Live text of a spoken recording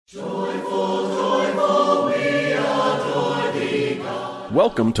Joyful, joyful, we adore thee, God.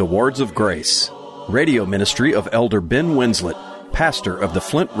 Welcome to Words of Grace, radio ministry of Elder Ben Winslet, pastor of the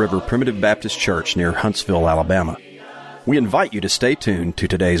Flint River Primitive Baptist Church near Huntsville, Alabama. We invite you to stay tuned to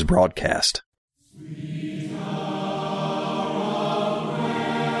today's broadcast.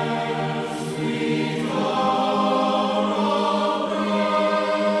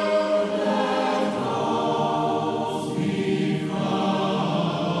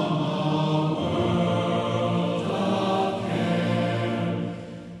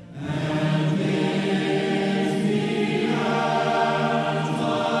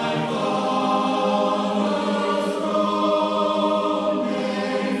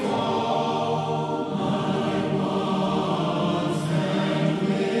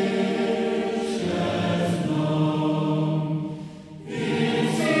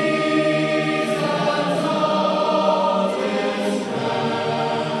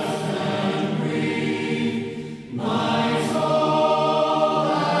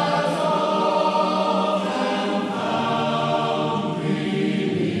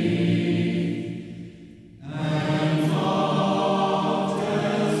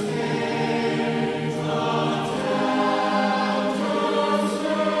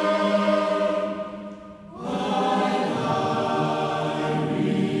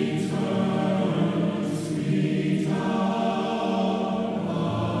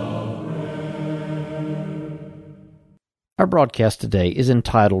 Our broadcast today is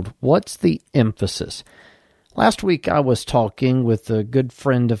entitled, What's the Emphasis? Last week I was talking with a good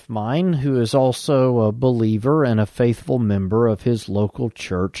friend of mine who is also a believer and a faithful member of his local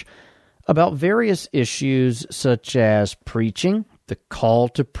church about various issues such as preaching, the call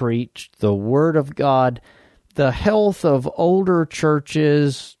to preach, the Word of God, the health of older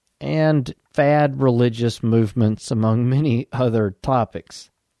churches, and fad religious movements, among many other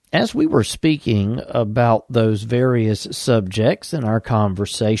topics. As we were speaking about those various subjects in our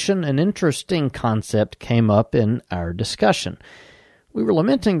conversation, an interesting concept came up in our discussion. We were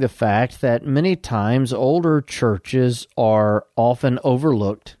lamenting the fact that many times older churches are often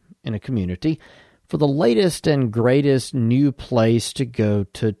overlooked in a community for the latest and greatest new place to go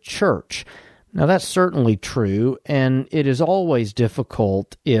to church. Now, that's certainly true, and it is always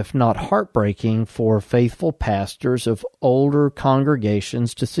difficult, if not heartbreaking, for faithful pastors of older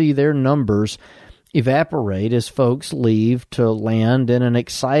congregations to see their numbers evaporate as folks leave to land in an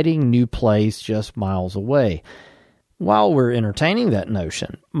exciting new place just miles away. While we're entertaining that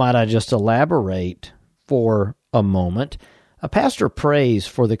notion, might I just elaborate for a moment? A pastor prays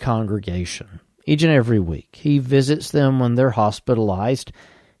for the congregation each and every week. He visits them when they're hospitalized.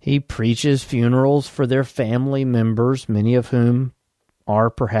 He preaches funerals for their family members, many of whom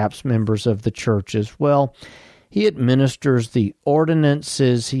are perhaps members of the church as well. He administers the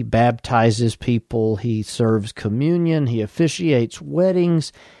ordinances. He baptizes people. He serves communion. He officiates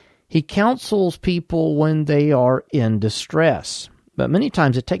weddings. He counsels people when they are in distress. But many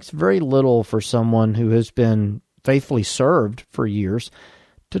times it takes very little for someone who has been faithfully served for years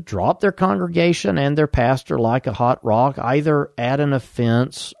to drop their congregation and their pastor like a hot rock, either at an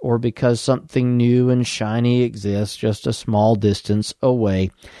offense or because something new and shiny exists just a small distance away.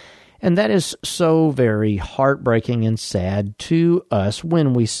 And that is so very heartbreaking and sad to us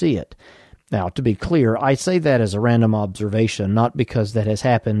when we see it. Now, to be clear, I say that as a random observation, not because that has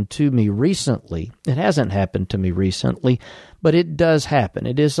happened to me recently. It hasn't happened to me recently, but it does happen.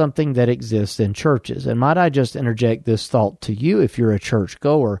 It is something that exists in churches. And might I just interject this thought to you, if you're a church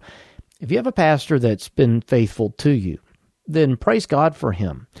goer, if you have a pastor that's been faithful to you, then praise God for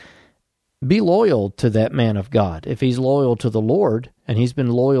him. Be loyal to that man of God. If he's loyal to the Lord and he's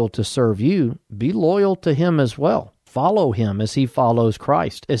been loyal to serve you, be loyal to him as well. Follow him as he follows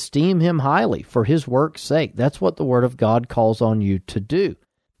Christ. Esteem him highly for his work's sake. That's what the Word of God calls on you to do.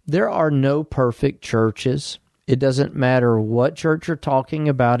 There are no perfect churches. It doesn't matter what church you're talking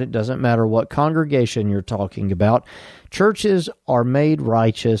about. It doesn't matter what congregation you're talking about. Churches are made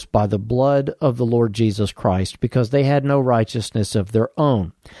righteous by the blood of the Lord Jesus Christ because they had no righteousness of their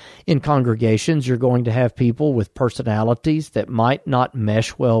own. In congregations, you're going to have people with personalities that might not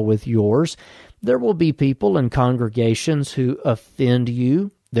mesh well with yours. There will be people in congregations who offend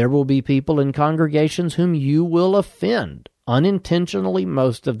you. There will be people in congregations whom you will offend, unintentionally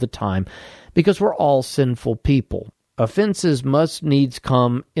most of the time, because we're all sinful people. Offenses must needs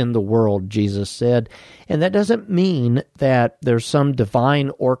come in the world, Jesus said, and that doesn't mean that there's some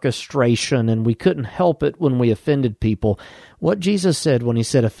divine orchestration and we couldn't help it when we offended people. What Jesus said when he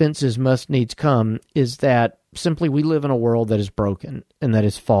said offenses must needs come is that simply we live in a world that is broken and that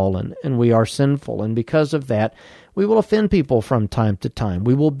is fallen, and we are sinful, and because of that, we will offend people from time to time.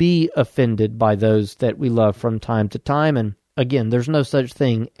 We will be offended by those that we love from time to time, and again, there's no such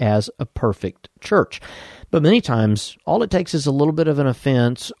thing as a perfect church. But many times, all it takes is a little bit of an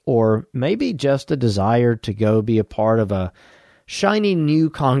offense, or maybe just a desire to go be a part of a shiny new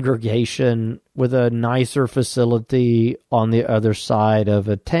congregation with a nicer facility on the other side of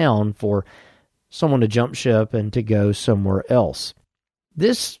a town for someone to jump ship and to go somewhere else.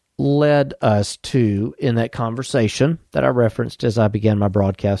 This led us to, in that conversation that I referenced as I began my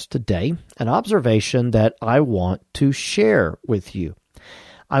broadcast today, an observation that I want to share with you.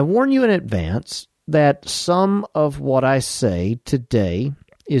 I warn you in advance that some of what I say today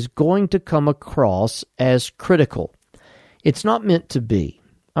is going to come across as critical. It's not meant to be.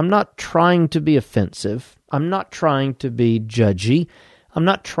 I'm not trying to be offensive. I'm not trying to be judgy. I'm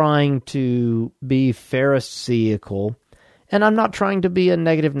not trying to be pharisaical. And I'm not trying to be a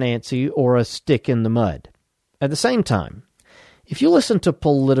negative Nancy or a stick in the mud. At the same time, if you listen to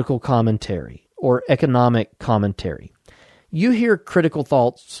political commentary or economic commentary, you hear critical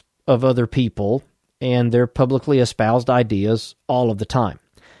thoughts of other people and their publicly espoused ideas all of the time.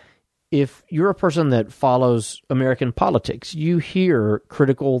 If you're a person that follows American politics, you hear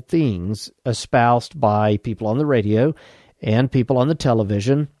critical things espoused by people on the radio and people on the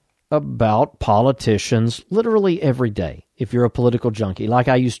television about politicians literally every day, if you're a political junkie, like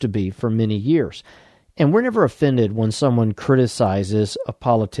I used to be for many years. And we're never offended when someone criticizes a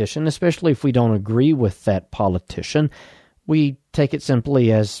politician, especially if we don't agree with that politician. We take it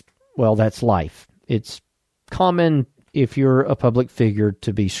simply as, well, that's life. It's common if you're a public figure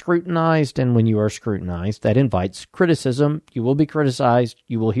to be scrutinized, and when you are scrutinized, that invites criticism. You will be criticized,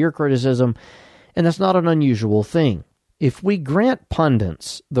 you will hear criticism, and that's not an unusual thing. If we grant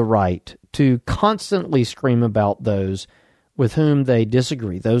pundits the right to constantly scream about those with whom they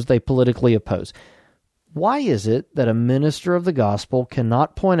disagree, those they politically oppose, why is it that a minister of the gospel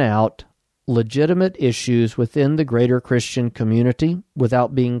cannot point out legitimate issues within the greater Christian community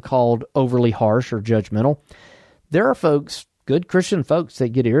without being called overly harsh or judgmental? There are folks, good Christian folks, that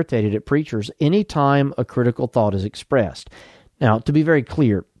get irritated at preachers anytime a critical thought is expressed. Now, to be very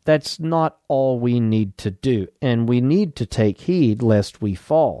clear, that's not all we need to do, and we need to take heed lest we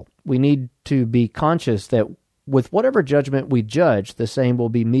fall. We need to be conscious that with whatever judgment we judge, the same will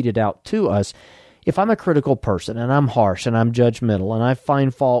be meted out to us. If I'm a critical person, and I'm harsh, and I'm judgmental, and I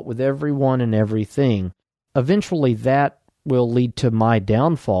find fault with everyone and everything, eventually that will lead to my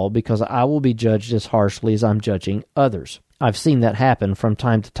downfall because I will be judged as harshly as I'm judging others. I've seen that happen from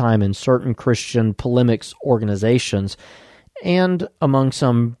time to time in certain Christian polemics organizations and among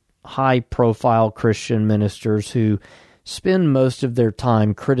some high-profile Christian ministers who spend most of their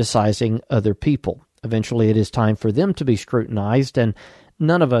time criticizing other people. Eventually it is time for them to be scrutinized, and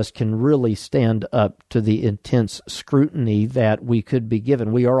none of us can really stand up to the intense scrutiny that we could be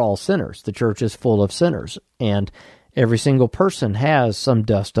given. We are all sinners. The church is full of sinners, and every single person has some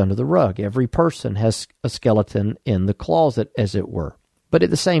dust under the rug. Every person has a skeleton in the closet, as it were. But at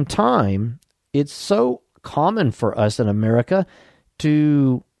the same time, it's so common for us in America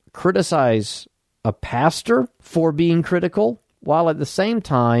to criticize a pastor for being critical, while at the same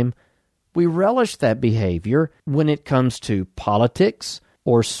time, we relish that behavior when it comes to politics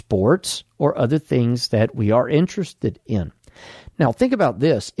or sports or other things that we are interested in. Now, think about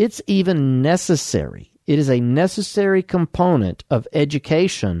this. It's even necessary. It is a necessary component of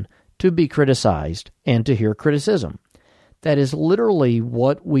education to be criticized and to hear criticism. That is literally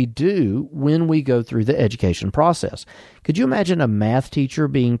what we do when we go through the education process. Could you imagine a math teacher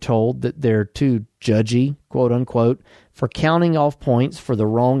being told that they're too judgy, quote unquote, for counting off points for the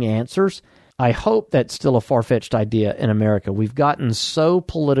wrong answers? I hope that's still a far-fetched idea in America. We've gotten so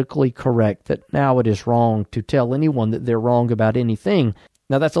politically correct that now it is wrong to tell anyone that they're wrong about anything.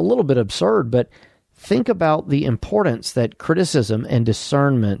 Now, that's a little bit absurd, but think about the importance that criticism and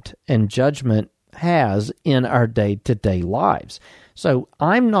discernment and judgment has in our day-to-day lives. So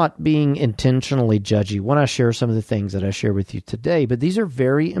I'm not being intentionally judgy when I share some of the things that I share with you today, but these are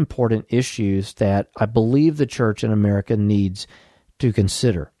very important issues that I believe the church in America needs to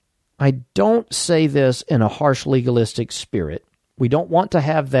consider. I don't say this in a harsh legalistic spirit. We don't want to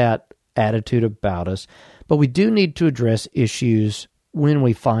have that attitude about us, but we do need to address issues when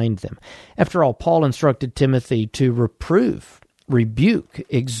we find them. After all, Paul instructed Timothy to reprove rebuke,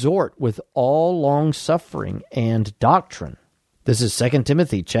 exhort with all long-suffering and doctrine. This is 2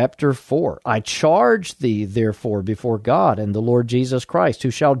 Timothy chapter 4. I charge thee, therefore, before God and the Lord Jesus Christ,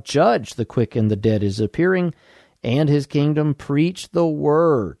 who shall judge the quick and the dead, is appearing, and his kingdom. Preach the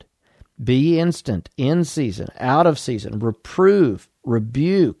word. Be instant, in season, out of season. Reprove,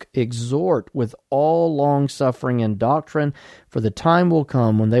 rebuke, exhort with all long-suffering and doctrine. For the time will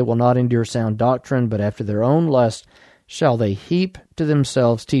come when they will not endure sound doctrine, but after their own lust shall they heap to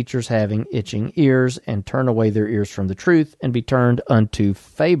themselves teachers having itching ears, and turn away their ears from the truth, and be turned unto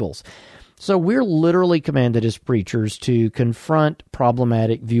fables. So we're literally commanded as preachers to confront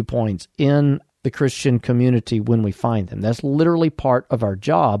problematic viewpoints in the Christian community when we find them. That's literally part of our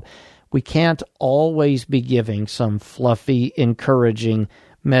job. We can't always be giving some fluffy, encouraging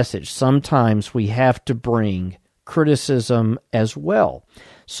message. Sometimes we have to bring criticism as well.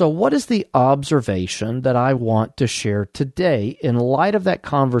 So what is the observation that I want to share today in light of that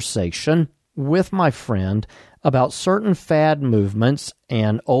conversation with my friend about certain fad movements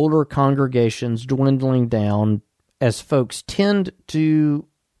and older congregations dwindling down as folks tend to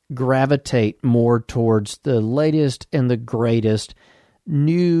gravitate more towards the latest and the greatest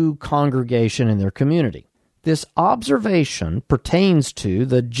new congregation in their community? This observation pertains to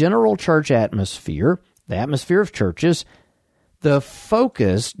the general church atmosphere, the atmosphere of churches, the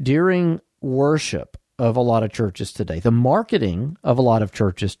focus during worship of a lot of churches today, the marketing of a lot of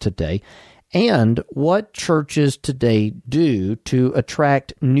churches today, and what churches today do to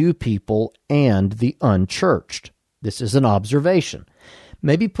attract new people and the unchurched. This is an observation.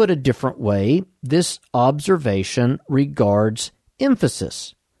 Maybe put a different way, this observation regards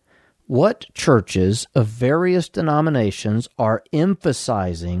emphasis. What churches of various denominations are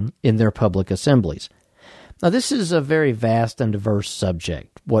emphasizing in their public assemblies? Now, this is a very vast and diverse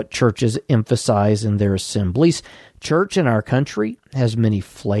subject, what churches emphasize in their assemblies. Church in our country has many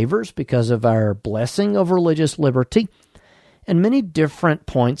flavors because of our blessing of religious liberty, and many different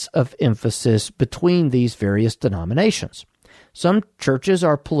points of emphasis between these various denominations. Some churches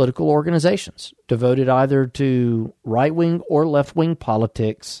are political organizations devoted either to right-wing or left-wing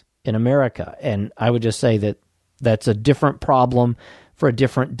politics in America, and I would just say that that's a different problem for a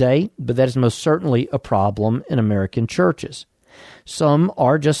different day, but that is most certainly a problem in American churches. Some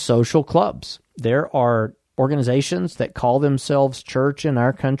are just social clubs. There are organizations that call themselves church in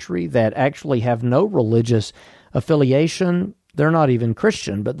our country that actually have no religious affiliation. They're not even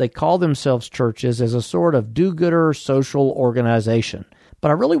Christian, but they call themselves churches as a sort of do-gooder social organization. But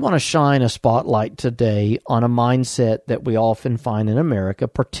I really want to shine a spotlight today on a mindset that we often find in America,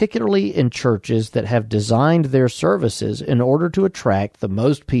 particularly in churches that have designed their services in order to attract the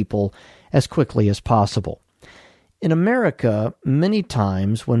most people as quickly as possible. In America, many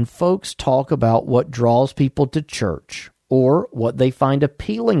times when folks talk about what draws people to church or what they find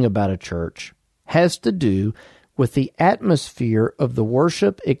appealing about a church has to do with the atmosphere of the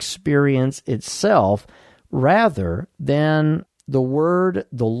worship experience itself rather than the Word,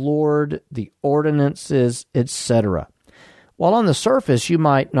 the Lord, the ordinances, etc. While on the surface, you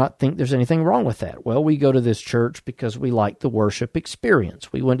might not think there's anything wrong with that. Well, we go to this church because we like the worship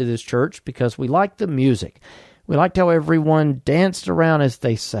experience. We went to this church because we liked the music. We liked how everyone danced around as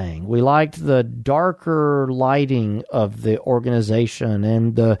they sang. We liked the darker lighting of the organization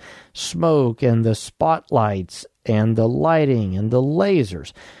and the smoke and the spotlights and the lighting and the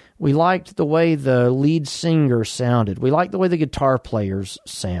lasers. We liked the way the lead singer sounded. We liked the way the guitar players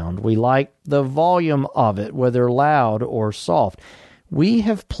sound. We liked the volume of it, whether loud or soft. We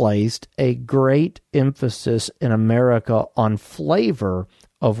have placed a great emphasis in America on flavor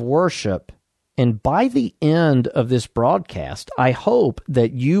of worship. And by the end of this broadcast, I hope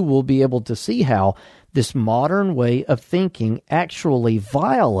that you will be able to see how this modern way of thinking actually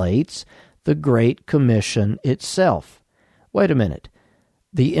violates the Great Commission itself. Wait a minute.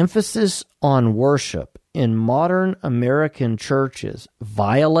 The emphasis on worship in modern American churches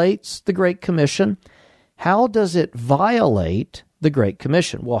violates the Great Commission. How does it violate the Great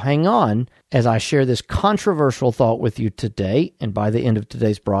Commission? Well, hang on as I share this controversial thought with you today, and by the end of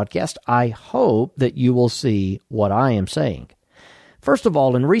today's broadcast, I hope that you will see what I am saying. First of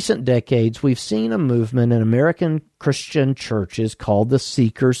all, in recent decades, we've seen a movement in American Christian churches called the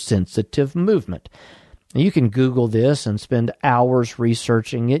seeker-sensitive movement. You can Google this and spend hours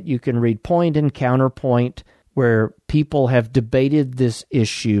researching it. You can read Point and Counterpoint, where people have debated this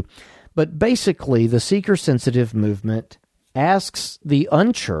issue. But basically, the seeker-sensitive movement asks the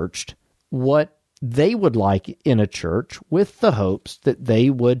unchurched what they would like in a church with the hopes that they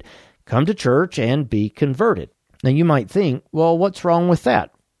would come to church and be converted. Now, you might think, well, what's wrong with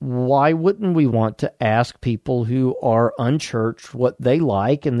that? why wouldn't we want to ask people who are unchurched what they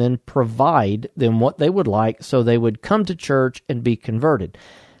like and then provide them what they would like so they would come to church and be converted?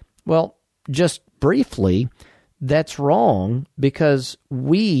 Well, just briefly, that's wrong because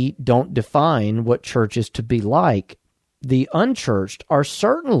we don't define what church is to be like. The unchurched are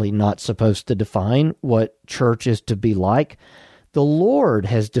certainly not supposed to define what church is to be like. The Lord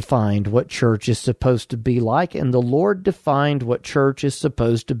has defined what church is supposed to be like, and the Lord defined what church is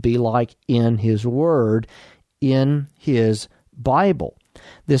supposed to be like in His Word, in His Bible.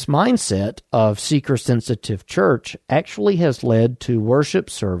 This mindset of seeker-sensitive church actually has led to worship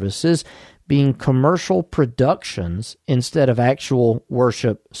services being commercial productions instead of actual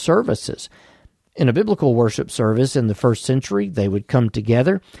worship services. In a biblical worship service in the first century, they would come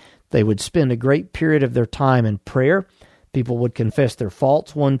together. They would spend a great period of their time in prayer. People would confess their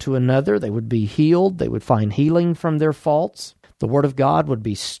faults one to another. They would be healed. They would find healing from their faults. The Word of God would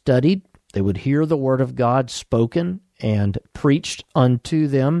be studied. They would hear the Word of God spoken and preached unto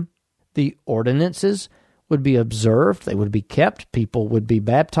them. The ordinances would be observed. They would be kept. People would be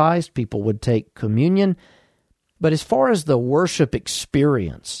baptized. People would take communion. But as far as the worship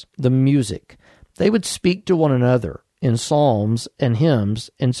experience, the music, they would speak to one another in psalms and hymns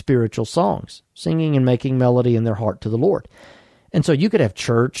and spiritual songs, singing and making melody in their heart to the Lord. And so you could have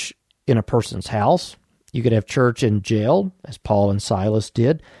church in a person's house. You could have church in jail, as Paul and Silas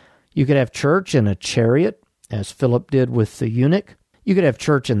did. You could have church in a chariot, as Philip did with the eunuch. You could have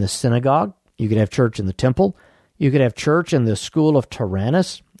church in the synagogue. You could have church in the temple. You could have church in the school of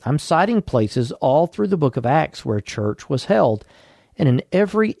Tyrannus. I'm citing places all through the book of Acts where church was held. And in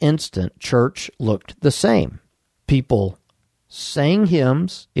every instant, church looked the same. People sang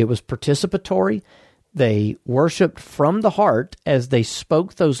hymns. It was participatory. They worshiped from the heart as they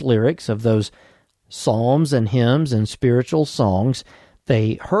spoke those lyrics of those psalms and hymns and spiritual songs.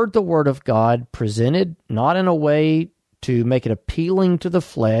 They heard the Word of God presented not in a way to make it appealing to the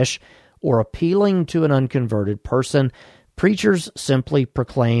flesh or appealing to an unconverted person. Preachers simply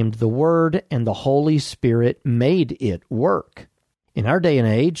proclaimed the Word, and the Holy Spirit made it work. In our day and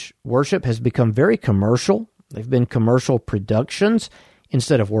age, worship has become very commercial. They've been commercial productions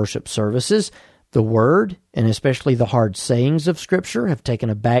instead of worship services. The Word, and especially the hard sayings of Scripture, have taken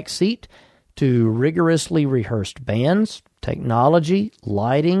a back seat to rigorously rehearsed bands, technology,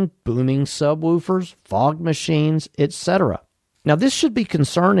 lighting, booming subwoofers, fog machines, etc. Now, this should be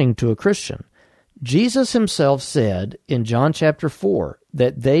concerning to a Christian. Jesus himself said in John chapter 4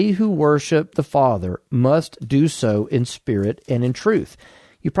 that they who worship the Father must do so in spirit and in truth.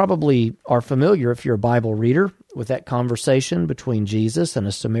 You probably are familiar, if you're a Bible reader, with that conversation between Jesus and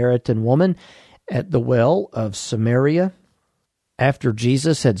a Samaritan woman at the well of Samaria. After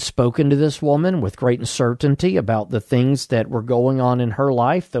Jesus had spoken to this woman with great certainty about the things that were going on in her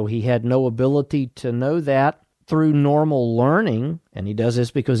life, though he had no ability to know that through normal learning, and he does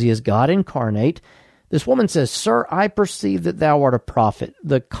this because he is God incarnate, this woman says, "Sir, I perceive that thou art a prophet."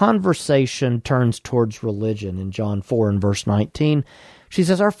 The conversation turns towards religion in John 4 and verse 19. She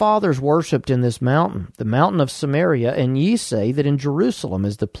says, "Our fathers worshipped in this mountain, the mountain of Samaria, and ye say that in Jerusalem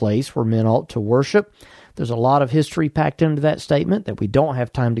is the place where men ought to worship." There's a lot of history packed into that statement that we don't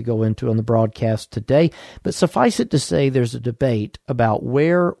have time to go into on the broadcast today, but suffice it to say there's a debate about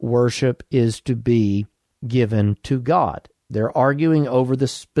where worship is to be given to God. They're arguing over the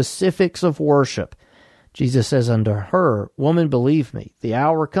specifics of worship. Jesus says unto her, "Woman, believe me, the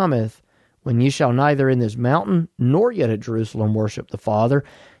hour cometh when ye shall neither in this mountain nor yet at Jerusalem worship the Father.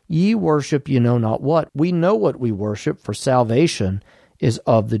 Ye worship you know not what. We know what we worship, for salvation is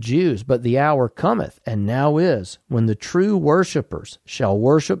of the Jews. But the hour cometh, and now is, when the true worshipers shall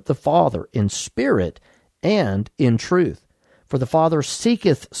worship the Father in spirit and in truth. For the Father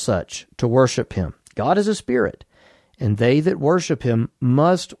seeketh such to worship him." God is a spirit, and they that worship him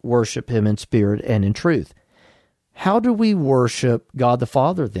must worship him in spirit and in truth. How do we worship God the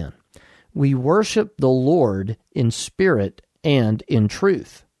Father then? We worship the Lord in spirit and in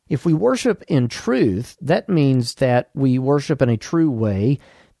truth. If we worship in truth, that means that we worship in a true way.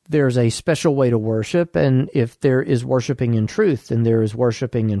 There's a special way to worship, and if there is worshiping in truth, then there is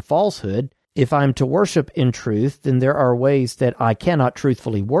worshiping in falsehood. If I'm to worship in truth, then there are ways that I cannot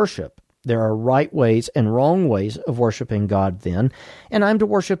truthfully worship. There are right ways and wrong ways of worshiping God then, and I'm to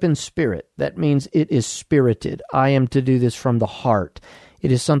worship in spirit. That means it is spirited. I am to do this from the heart.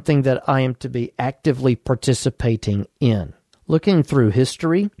 It is something that I am to be actively participating in. Looking through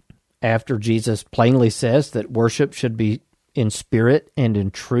history, after Jesus plainly says that worship should be in spirit and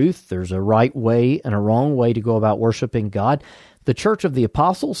in truth, there's a right way and a wrong way to go about worshiping God. The church of the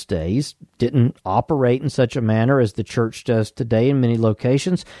apostles' days didn't operate in such a manner as the church does today in many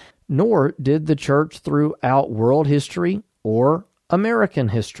locations, nor did the church throughout world history or American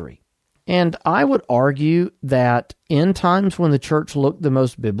history. And I would argue that in times when the church looked the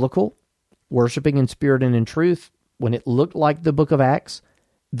most biblical, worshiping in spirit and in truth, when it looked like the book of Acts,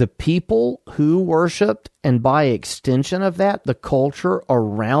 the people who worshiped, and by extension of that, the culture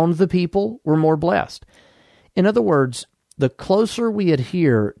around the people, were more blessed. In other words, the closer we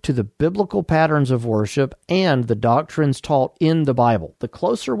adhere to the biblical patterns of worship and the doctrines taught in the Bible, the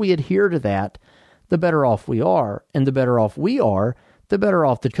closer we adhere to that, the better off we are. And the better off we are, the better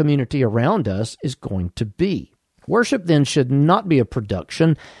off the community around us is going to be. Worship then should not be a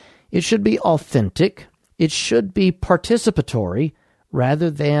production. It should be authentic. It should be participatory rather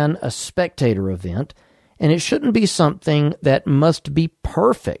than a spectator event. And it shouldn't be something that must be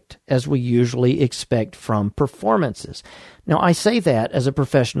perfect, as we usually expect from performances. Now, I say that as a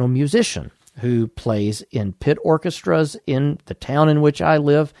professional musician who plays in pit orchestras in the town in which I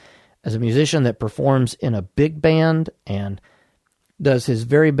live, as a musician that performs in a big band and does his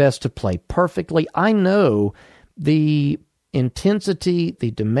very best to play perfectly. I know the intensity,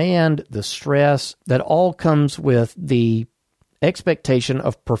 the demand, the stress that all comes with the expectation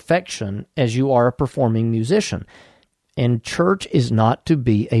of perfection as you are a performing musician. And church is not to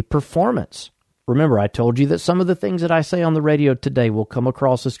be a performance. Remember, I told you that some of the things that I say on the radio today will come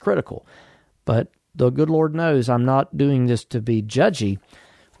across as critical. But the good Lord knows I'm not doing this to be judgy.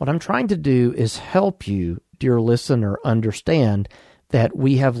 What I'm trying to do is help you, dear listener, understand that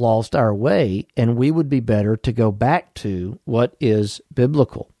we have lost our way and we would be better to go back to what is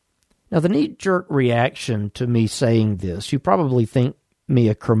biblical. Now, the knee-jerk reaction to me saying this, you probably think me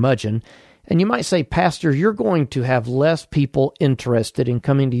a curmudgeon, and you might say, Pastor, you're going to have less people interested in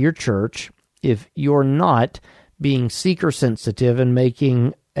coming to your church if you're not being seeker-sensitive and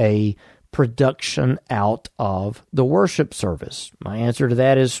making a production out of the worship service. My answer to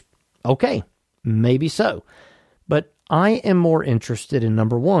that is, okay, maybe so. But I am more interested in,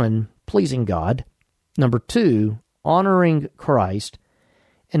 number one, pleasing God, number two, honoring Christ,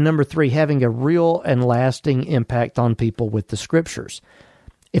 and number three, having a real and lasting impact on people with the Scriptures.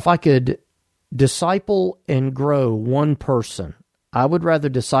 If I could disciple and grow one person, I would rather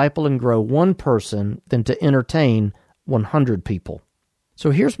disciple and grow one person than to entertain 100 people.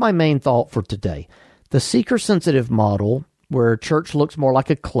 So here's my main thought for today. The seeker-sensitive model, where church looks more like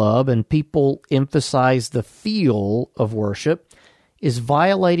a club and people emphasize the feel of worship, is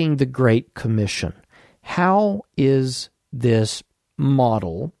violating the Great Commission. How is this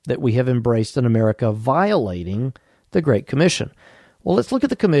model that we have embraced in America violating the Great Commission? Well, let's look at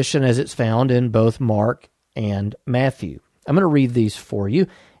the commission as it's found in both Mark and Matthew. I'm going to read these for you,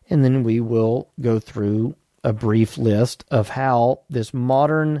 and then we will go through a brief list of how this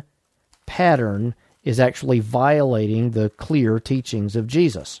modern pattern is actually violating the clear teachings of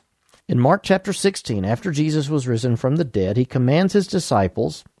Jesus. In Mark chapter 16, after Jesus was risen from the dead, he commands his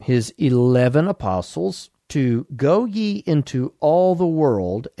disciples, his 11 apostles, to go ye into all the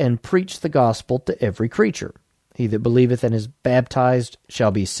world and preach the gospel to every creature. He that believeth and is baptized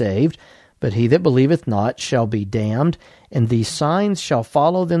shall be saved, but he that believeth not shall be damned. And these signs shall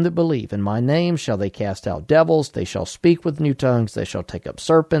follow them that believe. In my name shall they cast out devils, they shall speak with new tongues, they shall take up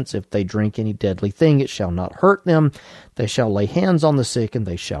serpents. If they drink any deadly thing, it shall not hurt them. They shall lay hands on the sick, and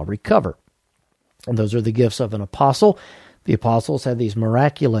they shall recover. And those are the gifts of an apostle. The apostles had these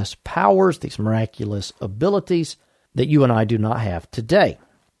miraculous powers, these miraculous abilities that you and I do not have today.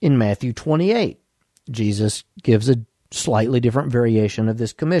 In Matthew 28, Jesus gives a slightly different variation of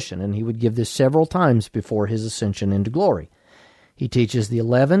this commission, and he would give this several times before his ascension into glory. He teaches the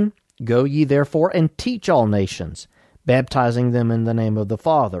 11, Go ye therefore and teach all nations, baptizing them in the name of the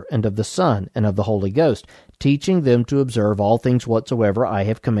Father, and of the Son, and of the Holy Ghost, teaching them to observe all things whatsoever I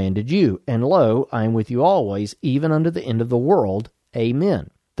have commanded you. And lo, I am with you always, even unto the end of the world.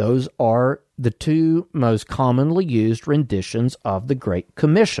 Amen. Those are the two most commonly used renditions of the Great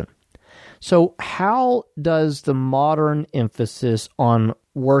Commission. So how does the modern emphasis on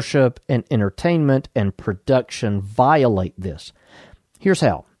worship and entertainment and production violate this? Here's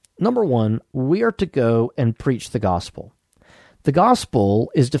how. Number one, we are to go and preach the gospel. The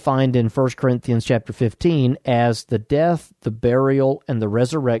gospel is defined in 1 Corinthians chapter 15 as the death, the burial, and the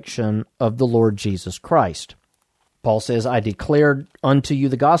resurrection of the Lord Jesus Christ. Paul says, I declared unto you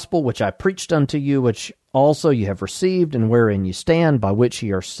the gospel which I preached unto you, which also you have received, and wherein you stand, by which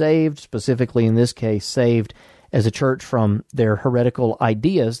ye are saved, specifically in this case, saved as a church from their heretical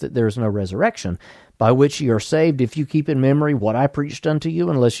ideas that there is no resurrection, by which ye are saved, if you keep in memory what I preached unto you,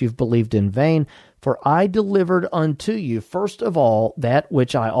 unless you've believed in vain. For I delivered unto you first of all that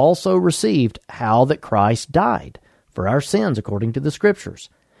which I also received, how that Christ died for our sins according to the Scriptures,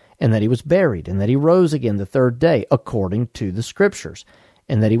 and that he was buried, and that he rose again the third day according to the Scriptures,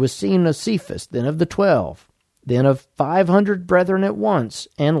 and that he was seen of Cephas, then of the 12, then of 500 brethren at once,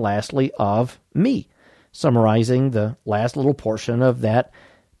 and lastly of me, summarizing the last little portion of that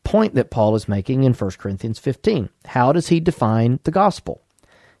point that Paul is making in 1 Corinthians 15. How does he define the gospel?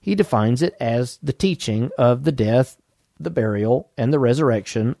 He defines it as the teaching of the death, the burial, and the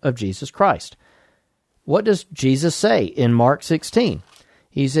resurrection of Jesus Christ. What does Jesus say in Mark 16?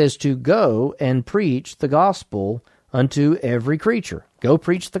 He says to go and preach the gospel unto every creature. Go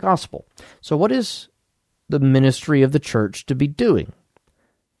preach the gospel. So what is the ministry of the church to be doing?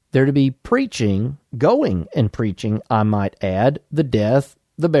 They're to be preaching, going and preaching, I might add, the death,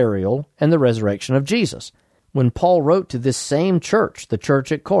 the burial, and the resurrection of Jesus. When Paul wrote to this same church, the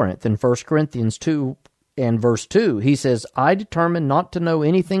church at Corinth, in 1 Corinthians 2 and verse 2, he says, I determined not to know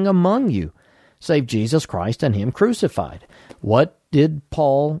anything among you, save Jesus Christ and him crucified. What did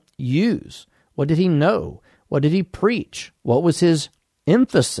Paul use? What did he know? What did he preach? What was his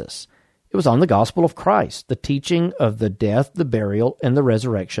emphasis? It was on the gospel of Christ, the teaching of the death, the burial, and the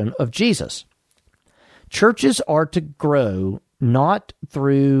resurrection of Jesus. Churches are to grow not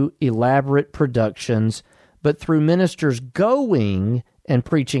through elaborate productions, but through ministers going and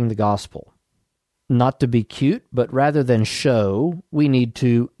preaching the gospel. Not to be cute, but rather than show, we need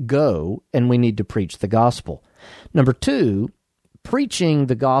to go and we need to preach the gospel. Number 2, preaching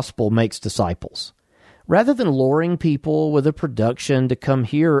the gospel makes disciples. Rather than luring people with a production to come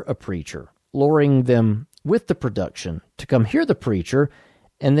hear a preacher, luring them with the production to come hear the preacher,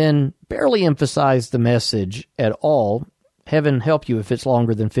 and then barely emphasize the message at all, heaven help you if it's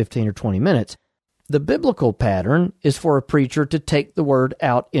longer than 15 or 20 minutes, the biblical pattern is for a preacher to take the word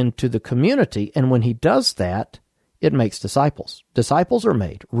out into the community, and when he does that, it makes disciples. Disciples are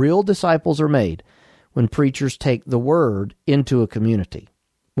made. Real disciples are made when preachers take the word into a community.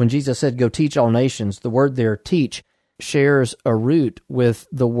 When Jesus said, go teach all nations, the word there, teach, shares a root with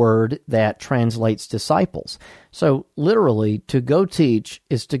the word that translates disciples. So literally, to go teach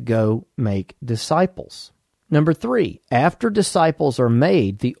is to go make disciples. Number 3, after disciples are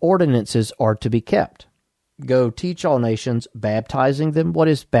made, the ordinances are to be kept. Go teach all nations, baptizing them. What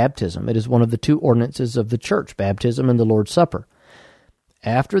is baptism? It is one of the 2 ordinances of the church, baptism and the Lord's Supper.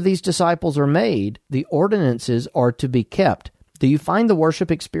 After these disciples are made, the ordinances are to be kept. Do you find the worship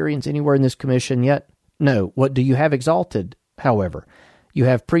experience anywhere in this commission yet? No. What do you have exalted, however? You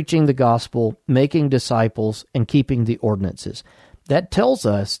have preaching the gospel, making disciples, and keeping the ordinances. That tells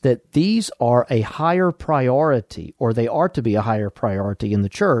us that these are a higher priority, or they are to be a higher priority in the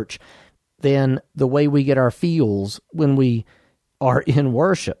church than the way we get our feels when we are in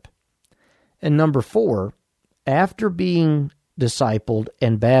worship. And number 4, after being discipled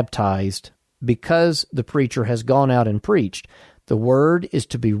and baptized, because the preacher has gone out and preached, the word is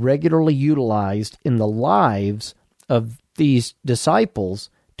to be regularly utilized in the lives of these disciples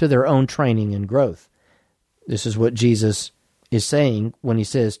to their own training and growth. This is what Jesus is saying when he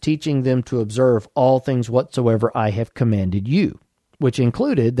says, teaching them to observe all things whatsoever I have commanded you, which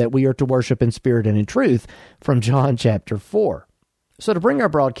included that we are to worship in spirit and in truth from John chapter 4. So to bring our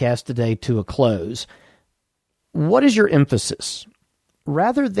broadcast today to a close, what is your emphasis?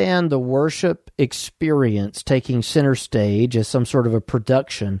 Rather than the worship experience taking center stage as some sort of a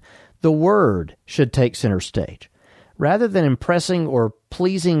production, the Word should take center stage. Rather than impressing or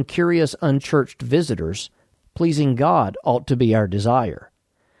pleasing curious unchurched visitors, pleasing God ought to be our desire.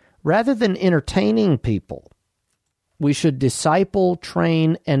 Rather than entertaining people, we should disciple,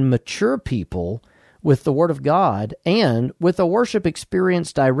 train, and mature people with the Word of God and with a worship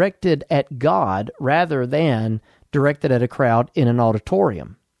experience directed at God rather than directed at a crowd in an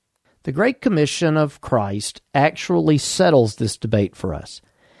auditorium. The Great Commission of Christ actually settles this debate for us.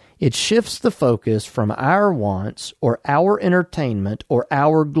 It shifts the focus from our wants or our entertainment or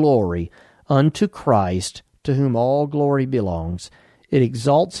our glory unto Christ, to whom all glory belongs. It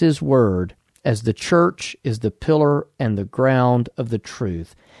exalts His Word as the church is the pillar and the ground of the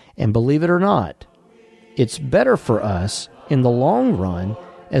truth. And believe it or not, it's better for us in the long run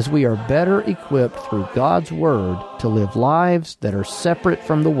as we are better equipped through God's Word to live lives that are separate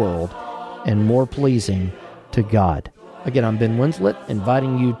from the world and more pleasing to God. Again, I'm Ben Winslett,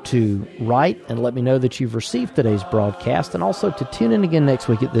 inviting you to write and let me know that you've received today's broadcast, and also to tune in again next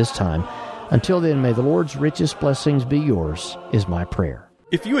week at this time. Until then, may the Lord's richest blessings be yours, is my prayer.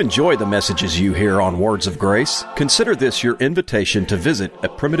 If you enjoy the messages you hear on Words of Grace, consider this your invitation to visit a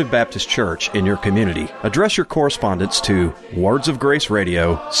Primitive Baptist church in your community. Address your correspondence to Words of Grace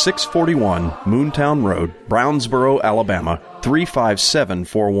Radio, 641 Moontown Road, Brownsboro, Alabama,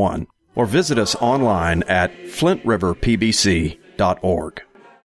 35741, or visit us online at flintriverpbc.org.